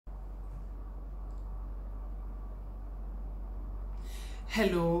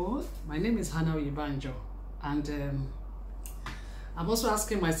Hello, my name is Hannah Oyebanjo, and I'm also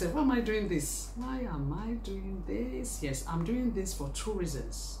asking myself, why am I doing this? Why am I doing this? Yes, I'm doing this for two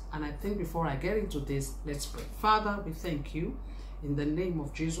reasons. And I think before I get into this, let's pray. Father, we thank you in the name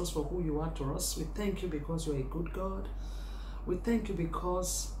of Jesus for who you are to us. We thank you because you're a good God. We thank you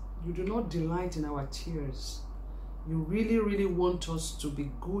because you do not delight in our tears. You really want us to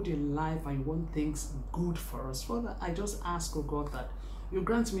be good in life, and you want things good for us. Father, I just ask, oh God, that you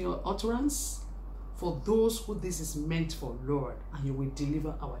grant me utterance for those who this is meant for, Lord, and you will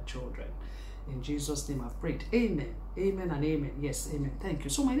deliver our children. In Jesus' name I've prayed. Amen. Amen and amen. Yes, amen. Thank you.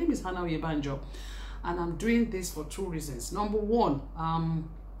 So my name is Hannah Oyebanjo, and I'm doing this for two reasons. Number one,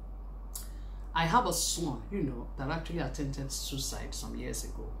 I have a son, that actually attempted suicide some years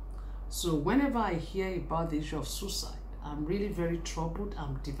ago. So whenever I hear about the issue of suicide, I'm really very troubled.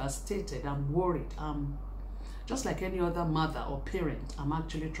 I'm devastated. I'm worried. Just like any other mother or parent, I'm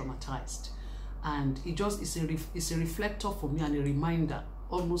actually traumatized. And it's a reflector for me and a reminder,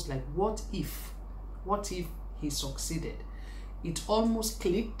 almost like, what if he succeeded? It almost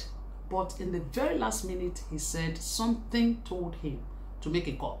clicked, but in the very last minute, he said something told him to make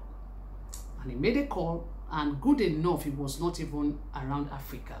a call. And he made a call, and good enough, he was not even around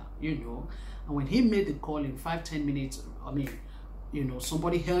Africa, And when he made the call in 5-10 minutes,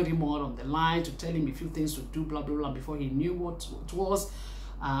 somebody held him on the line to tell him a few things to do, blah, blah, blah, before he knew what it was.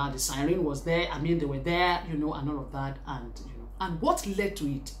 The siren was there. They were there, and all of that. And what led to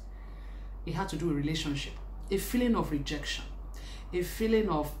it? It had to do with relationship, a feeling of rejection, a feeling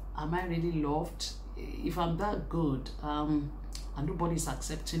of, am I really loved? If I'm that good, and nobody's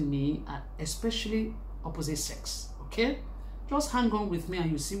accepting me, especially opposite sex, okay? Just hang on with me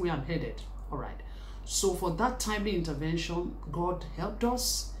and you see where I'm headed. All right. So for that timely intervention, God helped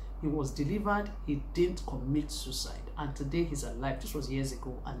us. He was delivered. He didn't commit suicide. And today he's alive. This was years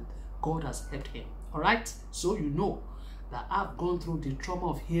ago, and God has helped him. All right. So that I've gone through the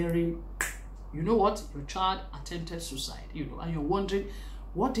trauma of hearing, your child attempted suicide, and you're wondering,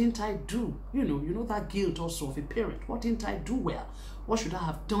 what didn't I do? That guilt also of a parent. What didn't I do well? What should I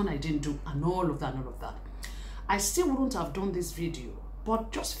have done I didn't do? And all of that. I still wouldn't have done this video.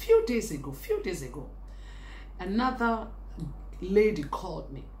 But just few days ago, another lady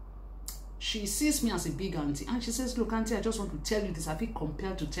called me. She sees me as a big auntie, and she says, look, auntie, I just want to tell you this. I feel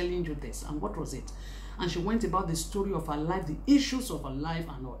compelled to telling you this. And what was it? And she went about the story of her life, the issues of her life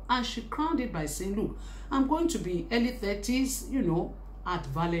and all. And she crowned it by saying, look, I'm going to be early 30s, at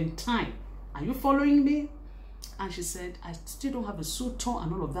Valentine. Are you following me? And she said, I still don't have a suitor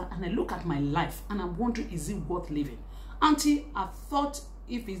and all of that. And I look at my life and I'm wondering, is it worth living? Auntie, I thought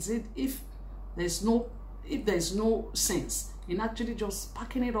if there's no sense in actually just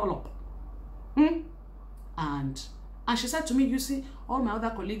packing it all up. And she said to me, you see, all my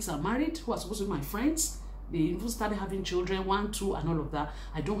other colleagues are married who are supposed to be my friends. They even started having children, 1, 2, and all of that.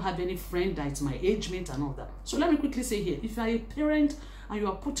 I don't have any friend that's my age mate and all that. So let me quickly say here, if you are a parent and you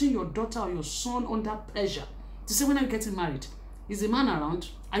are putting your daughter or your son under pressure to say, when are you getting married? Is the man around?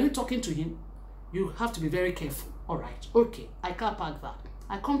 Are you talking to him? You have to be very careful. All right. Okay. I can't pack that.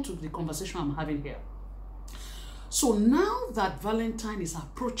 I come to the conversation I'm having here. So now that Valentine is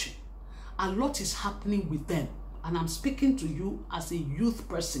approaching, a lot is happening with them. And I'm speaking to you as a youth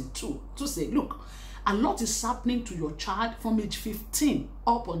person too, to say, look, a lot is happening to your child from age 15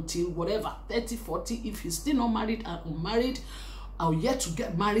 up until whatever, 30, 40. If he's still not married or unmarried or yet to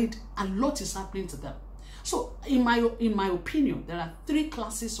get married, a lot is happening to them. So in my opinion, there are 3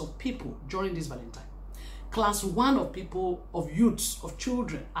 classes of people during this Valentine. Class 1 of people, of youths, of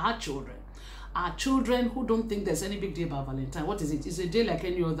children, our children who don't think there's any big deal about Valentine. What is it? It's a day like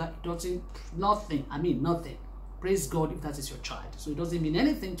any other. Nothing. Nothing. Praise God if that is your child. So it doesn't mean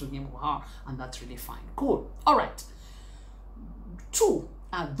anything to him or her, and that's really fine. Cool. All right. 2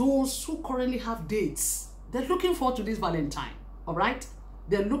 are those who currently have dates. They're looking forward to this Valentine. All right.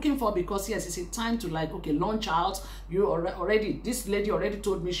 They're looking for, because yes, it's a time to launch out. This lady already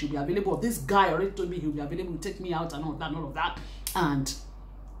told me she'll be available. This guy already told me he'll be available to take me out and all of that. And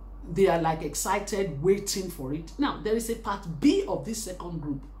they are excited, waiting for it. Now, there is a part B of this second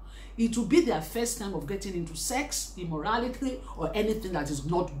group. It will be their first time of getting into sex, immorality, or anything that is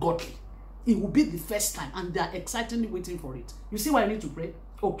not godly. It will be the first time, and they are excitedly waiting for it. You see why I need to pray?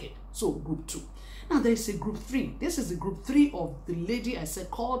 Okay, so group 2. Now there is a group 3. This is the group 3 of the lady I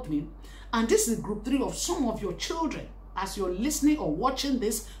said called me. And this is the group 3 of some of your children. As you're listening or watching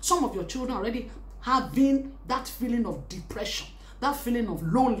this, some of your children already having that feeling of depression, that feeling of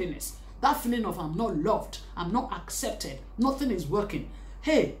loneliness, that feeling of I'm not loved, I'm not accepted, nothing is working.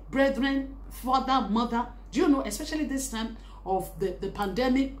 Hey, brethren, father, mother, do you know, especially this time of the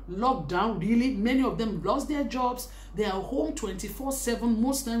pandemic lockdown, really, many of them lost their jobs. They are home 24/7.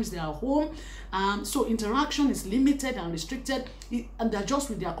 Most times they are home. So interaction is limited and restricted, and they're just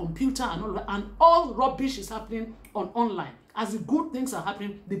with their computer and all that. And all rubbish is happening online. As the good things are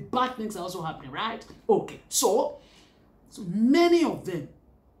happening, the bad things are also happening, right? Okay, so many of them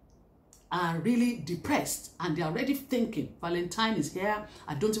are really depressed, and they're already thinking, Valentine is here,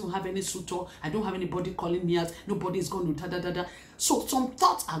 I don't even have any suitor, I don't have anybody calling me out, nobody is going to da-da-da-da. So some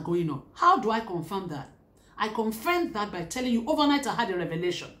thoughts are going on. How do I confirm that? I confirm that by telling you, overnight I had a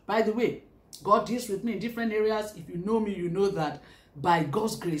revelation. By the way, God deals with me in different areas. If you know me, you know that by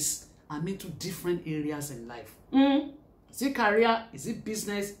God's grace, I'm into different areas in life. Is it career? Is it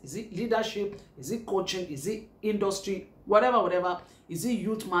business? Is it leadership? Is it coaching? Is it industry? Whatever. Is it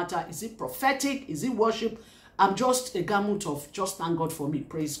youth matter? Is it prophetic? Is it worship? I'm just a gamut of just thank God for me.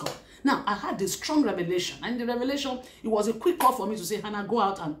 Praise God. Now, I had this strong revelation. And the revelation, it was a quick call for me to say, Hannah, go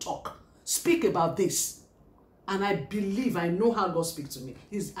out and talk. Speak about this. And I believe, I know how God speaks to me.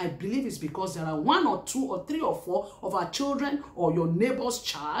 I believe it's because there are 1 or 2 or 3 or 4 of our children or your neighbor's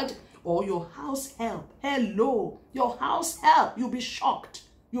child or your house help. Hello, your house help. You'll be shocked.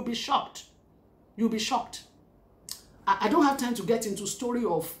 You'll be shocked. You'll be shocked. I don't have time to get into story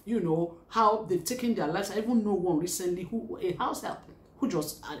of, how they've taken their lives. I even know one recently a house help who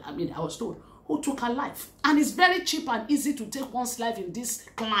just, I was told, who took her life. And it's very cheap and easy to take one's life in this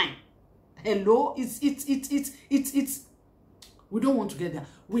climb. Hello, it's we don't want to get there.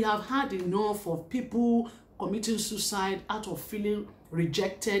 We have had enough of people committing suicide out of feeling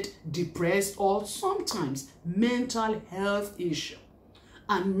rejected, depressed, or sometimes mental health issue.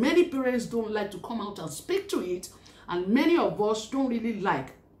 And many parents don't like to come out and speak to it, and many of us don't really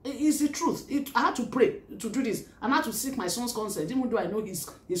like. It's the truth. I had to pray to do this, and I had to seek my son's consent, even though I know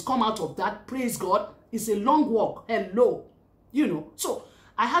he's come out of that. Praise God. It's a long walk. Hello, so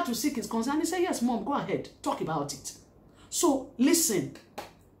I had to seek his consent, and he said, yes, Mom, go ahead, talk about it. So listen,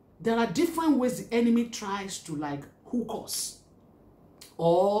 there are different ways the enemy tries to hook us.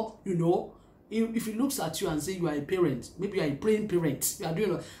 Or, if he looks at you and say you are a parent, maybe you are a praying parent, you are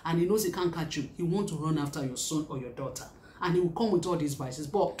doing it, and he knows he can't catch you, he wants to run after your son or your daughter. And he will come with all these vices.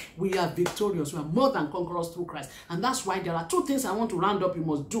 But we are victorious. We are more than conquerors through Christ. And that's why there are 2 things I want to round up you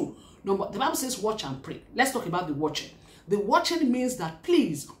must do. Number, the Bible says watch and pray. Let's talk about the watching. The watching means that,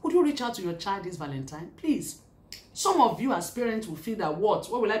 please, would you reach out to your child this Valentine? Please. Some of you as parents will feel that,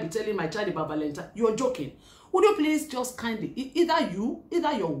 what will I be telling my child about Valentine? You're joking. Would you please just kindly, either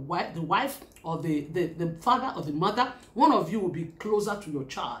your wife, the wife, or the father or the mother, one of you will be closer to your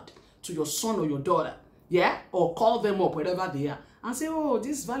child, to your son or your daughter, yeah? Or call them up, wherever they are, and say, oh,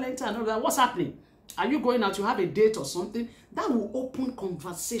 this Valentine, what's happening? Are you going out? You have a date or something? That will open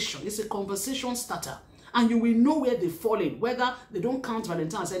conversation. It's a conversation starter. And you will know where they fall in, whether they don't count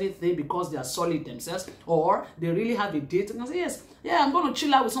Valentine as anything because they are solid themselves, or they really have a date and say, yes, yeah, I'm going to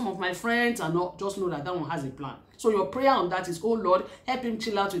chill out with some of my friends, and not just know that one has a plan. So your prayer on that is, oh Lord, help him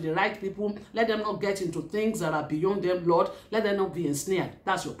chill out with the right people. Let them not get into things that are beyond them, Lord. Let them not be ensnared.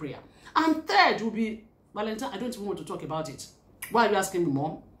 That's your prayer. And third will be, Valentine, I don't even want to talk about it. Why are you asking me,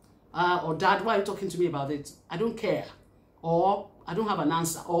 Mom? Or Dad, why are you talking to me about it? I don't care. Or I don't have an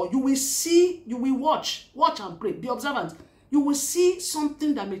answer. Or you will see, you will watch and pray. Be observant. You will see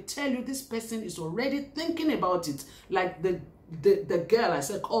something that may tell you this person is already thinking about it. Like the girl I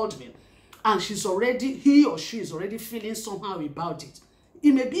said called me, and he or she is already feeling somehow about it.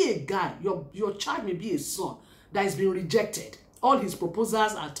 It may be a guy, your child may be a son that has been rejected. All his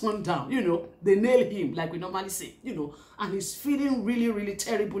proposals are turned down. They nail him, like we normally say, and he's feeling really, really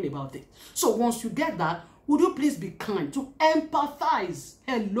terrible about it. So once you get that, would you please be kind to empathize?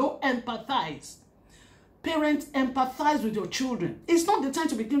 Hello, empathize. Parents, empathize with your children. It's not the time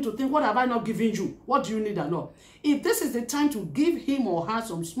to begin to think, what have I not given you? What do you need and all? If this is the time to give him or her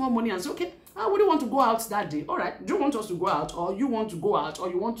some small money and say, okay, I wouldn't want to go out that day. All right, do you want us to go out, or you want to go out, or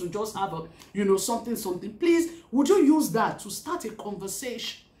you want to just have a, something? Please, would you use that to start a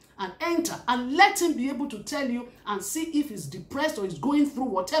conversation and enter and let him be able to tell you and see if he's depressed or he's going through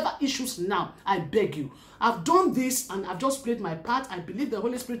whatever issues now? I beg you. I've done this and I've just played my part. I believe the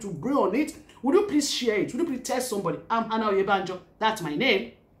Holy Spirit will grow on it. Would you please share it? Would you please tell somebody? I'm Hannah Oyebanjo. That's my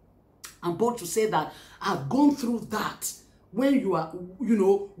name. I'm bold to say that I've gone through that. When you are,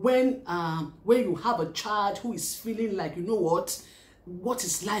 when you have a child who is feeling like, what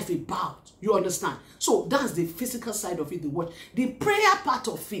is life about? You understand? So that's the physical side of it, the watch. The prayer part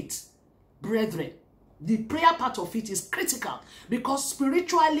of it, brethren, the prayer part of it is critical, because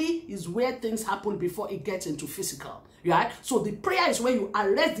spiritually is where things happen before it gets into physical, right? So the prayer is where you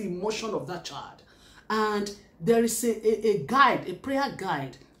arrest the emotion of that child. And there is a guide, a prayer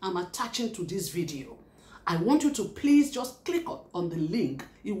guide I'm attaching to this video. I want you to please just click on the link.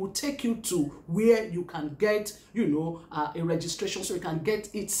 It will take you to where you can get, a registration so you can get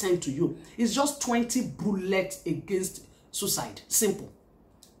it sent to you. It's just 20 bullets against suicide. Simple.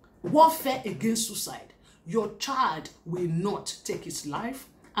 Warfare against suicide. Your child will not take his life,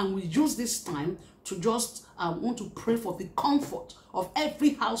 and we use this time to just want to pray for the comfort of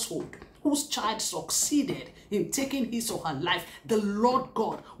every household whose child succeeded in taking his or her life. The Lord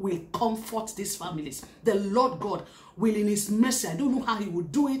God will comfort these families. The Lord God will, in his mercy, I don't know how he will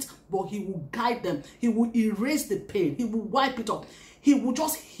do it, but he will guide them. He will erase the pain. He will wipe it off. He will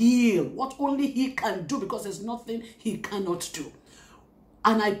just heal what only he can do, because there's nothing he cannot do.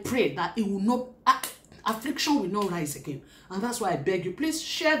 And I pray that it will not, affliction will not rise again. And that's why I beg you, please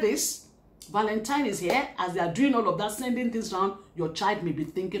share this. Valentine is here. As they are doing all of that, sending things around, your child may be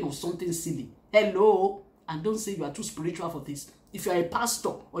thinking of something silly. Hello? And don't say you are too spiritual for this. If you are a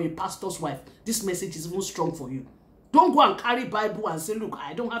pastor or a pastor's wife, this message is even strong for you. Don't go and carry Bible and say, look,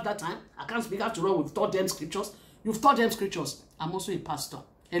 I don't have that time. I can't speak. After all, we've taught them scriptures. You've taught them scriptures. I'm also a pastor.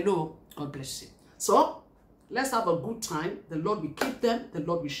 Hello? God bless you. So, let's have a good time. The Lord will keep them. The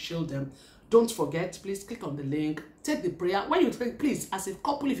Lord will shield them. Don't forget, please click on the link. Take the prayer. When you pray, please, as a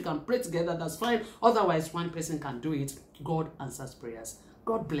couple, if you can pray together, that's fine. Otherwise, one person can do it. God answers prayers.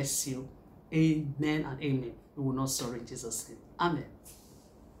 God bless you. Amen and amen. We will not sorrow in Jesus' name. Amen.